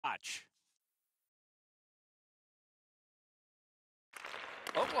watch.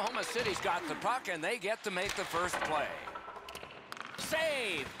 Oklahoma City's got the puck, and they get to make the first play.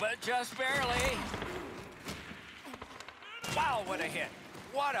 Save, but just barely. Wow, what a hit.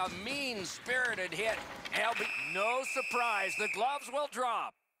 What a mean-spirited hit. No surprise, the gloves will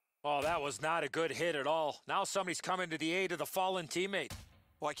drop. Oh, that was not a good hit at all. Now somebody's coming to the aid of the fallen teammate.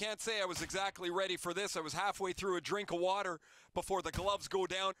 Well, I can't say I was exactly ready for this. I was halfway through a drink of water before the gloves go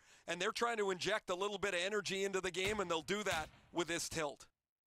down, and they're trying to inject a little bit of energy into the game, and they'll do that with this tilt.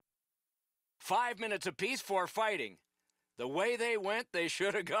 5 minutes apiece for fighting. The way they went, they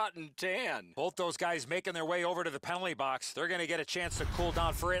should have gotten 10. Both those guys making their way over to the penalty box. They're going to get a chance to cool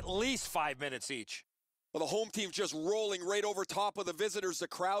down for at least 5 minutes each. Well, the home team's just rolling right over top of the visitors. The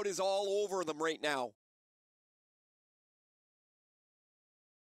crowd is all over them right now.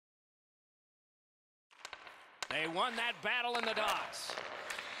 They won that battle in the dots.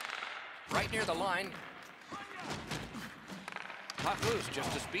 Right near the line. Puck loose,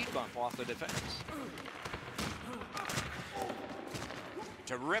 just a speed bump off the defense.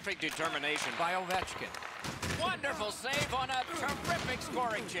 Terrific determination by Ovechkin. Wonderful save on a terrific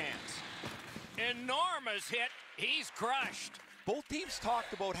scoring chance. Enormous hit. He's crushed. Both teams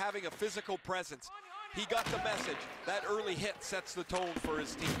talked about having a physical presence. He got the message. That early hit sets the tone for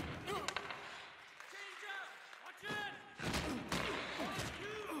his team.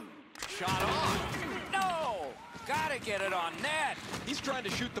 Shot on. No! Gotta get it on net. He's trying to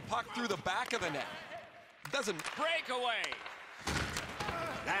shoot the puck through the back of the net. Doesn't. Breakaway.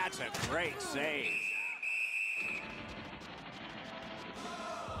 That's a great save.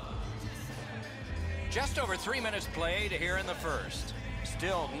 Just over 3 minutes played here in the first.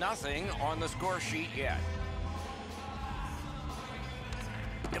 Still nothing on the score sheet yet.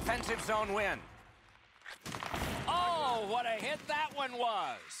 Defensive zone win. Oh, what a hit that one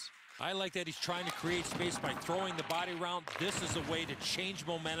was. I like that he's trying to create space by throwing the body around. This is a way to change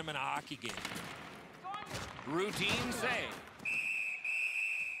momentum in a hockey game. Routine save.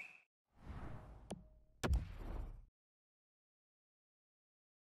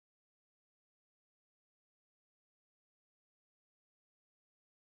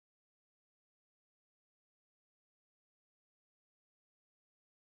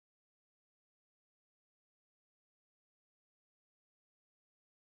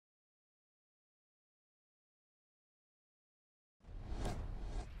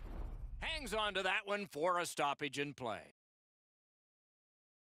 Hangs on to that one for a stoppage in play.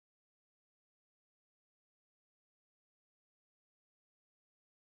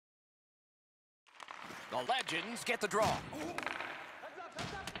 The Legends get the draw.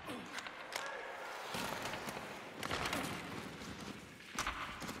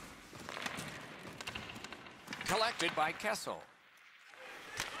 Collected by Kessel.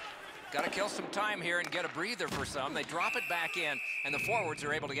 Got to kill some time here and get a breather for some. They drop it back in, and the forwards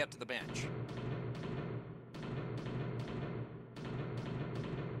are able to get to the bench.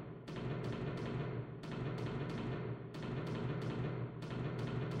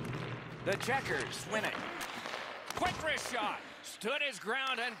 The Checkers win it. Quick wrist shot. Stood his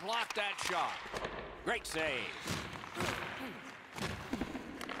ground and blocked that shot. Great save.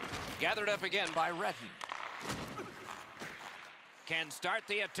 Gathered up again by Redden. Can start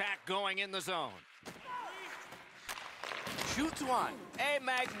the attack going in the zone. Shoots one. A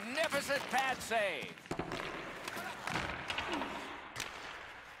magnificent pad save.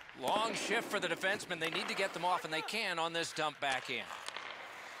 Long shift for the defensemen. They need to get them off, and they can on this dump back in.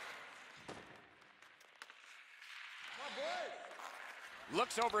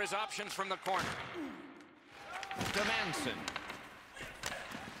 Looks over his options from the corner. DeManson.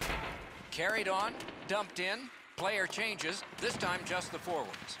 Carried on, dumped in. Player changes, this time just the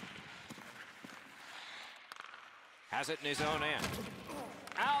forwards. Has it in his own end.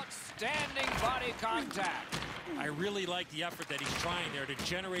 Outstanding body contact. I really like the effort that he's trying there to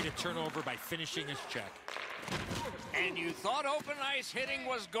generate a turnover by finishing his check. And you thought open ice hitting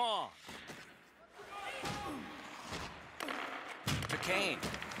was gone. To Kane.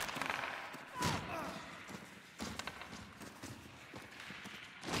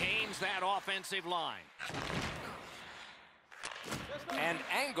 Kane's that offensive line. And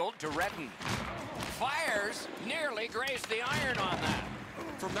angled to Redden. Fires, nearly grazed the iron on that.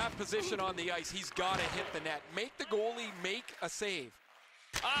 From that position on the ice, he's got to hit the net. Make the goalie make a save.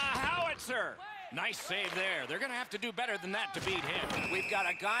 Howitzer. Nice save there. They're going to have to do better than that to beat him. We've got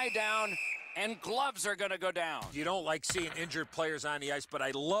a guy down, and gloves are going to go down. You don't like seeing injured players on the ice, but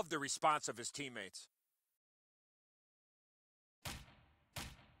I love the response of his teammates.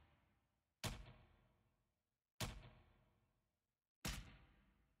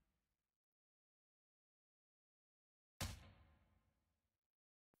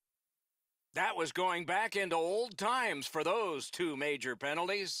 That was going back into old times for those two major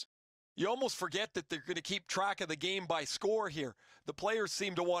penalties. You almost forget that they're going to keep track of the game by score here. The players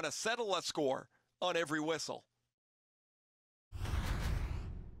seem to want to settle a score on every whistle.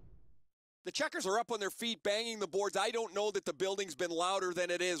 The Checkers are up on their feet, banging the boards. I don't know that the building's been louder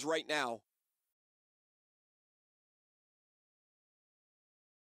than it is right now.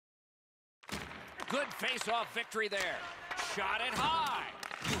 Good face-off victory there. Shot it high.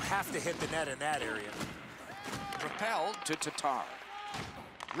 You have to hit the net in that area. Propelled to Tatar.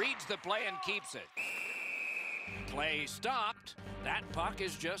 Reads the play and keeps it. Play stopped. That puck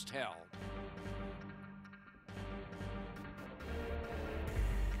is just held.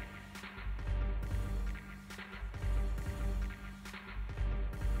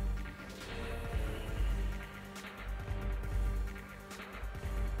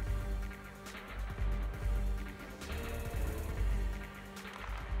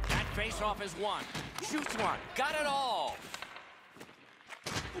 That face-off is won. Shoots one. Got it all.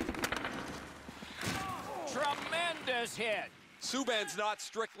 Tremendous hit. Subban's not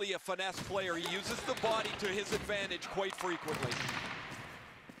strictly a finesse player. He uses the body to his advantage quite frequently.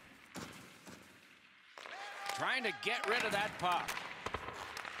 Trying to get rid of that puck.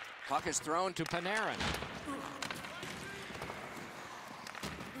 Puck is thrown to Panarin.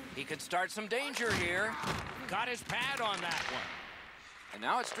 He could start some danger here. Got his pad on that one. And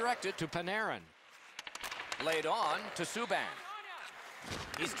now it's directed to Panarin. Laid on to Subban.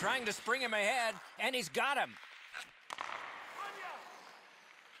 He's trying to spring him ahead, and he's got him.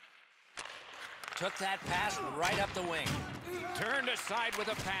 Took that pass right up the wing. Turned aside with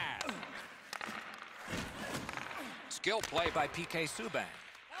a pad. Skill play by PK Subban.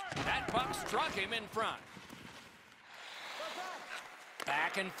 That puck struck him in front.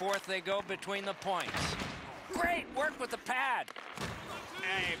 Back and forth they go between the points. Great work with the pad.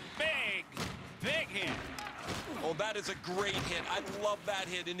 A big hit. Oh, that is a great hit. I love that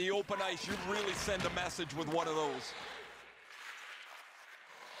hit. In the open ice, you really send a message with one of those.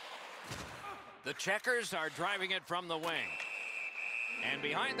 The Checkers are driving it from the wing. And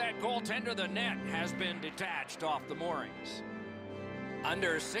behind that goaltender, the net has been detached off the moorings.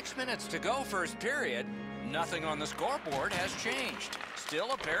 Under 6 minutes to go first period, nothing on the scoreboard has changed.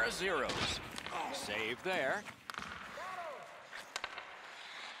 Still a pair of zeros. Save there.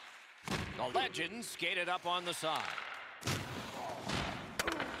 The Legends skated up on the side.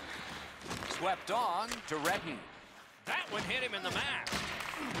 Swept on to Redden. That one hit him in the mask.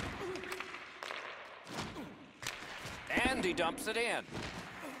 And he dumps it in.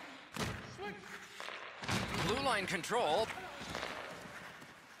 Blue line control.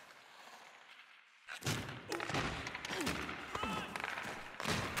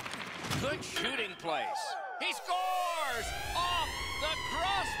 Good shooting place. He scores off the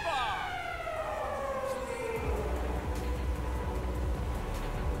crossbar.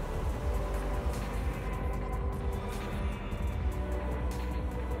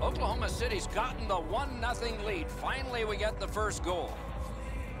 Oklahoma City's gotten the 1-0 lead. Finally, we get the first goal.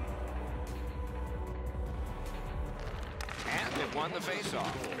 And it won the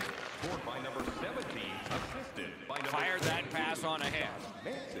faceoff. Scored by number 17, assisted by number Fired that pass on ahead.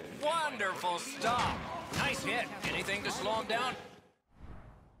 Wonderful stop. Nice hit. Anything to slow him down?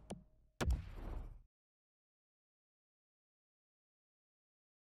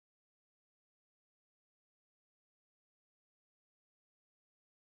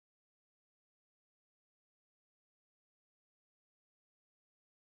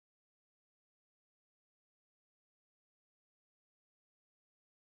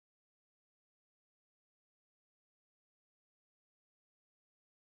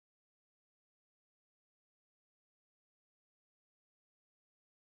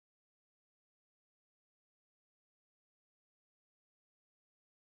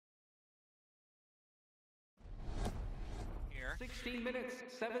 Here. 16 minutes,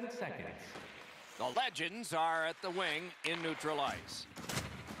 7 seconds. The Legends are at the wing in neutral ice.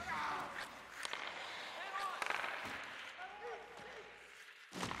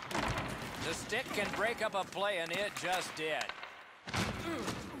 The stick can break up a play, and it just did.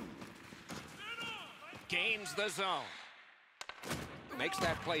 Gains the zone. Makes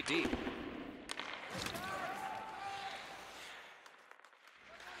that play deep.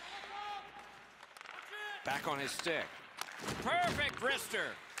 Back on his stick. Perfect wrister.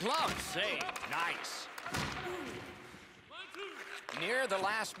 Glove save. Nice. Near the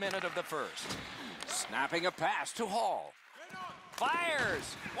last minute of the first. Snapping a pass to Hall.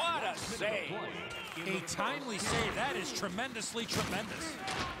 Fires. What a save. A timely save. That is tremendously tremendous.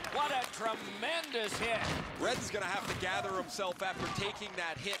 What a tremendous hit. Red's going to have to gather himself after taking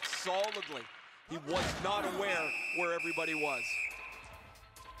that hit solidly. He was not aware where everybody was.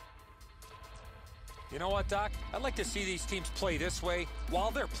 You know what, Doc? I'd like to see these teams play this way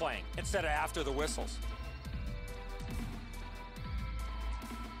while they're playing instead of after the whistles.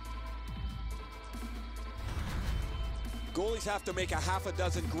 Goalies have to make a half a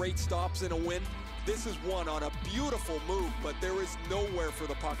dozen great stops in a win. This is one on a beautiful move, but there is nowhere for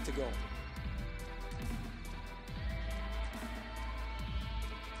the puck to go.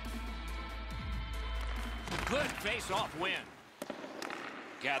 Good face-off win.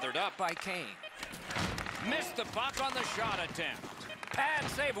 Gathered up by Kane. Missed the puck on the shot attempt. Pad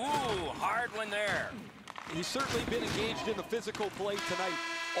save. Ooh, hard one there. He's certainly been engaged in the physical play tonight.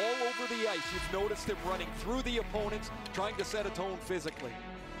 All over the ice, you've noticed him running through the opponents, trying to set a tone physically.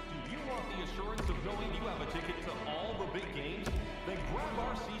 Do you want the assurance of knowing you have a ticket to all the big games? Then grab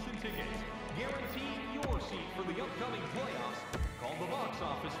our season tickets. Guarantee your seat for the upcoming playoffs. Call the box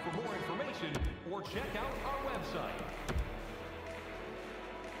office for more information or check out our website.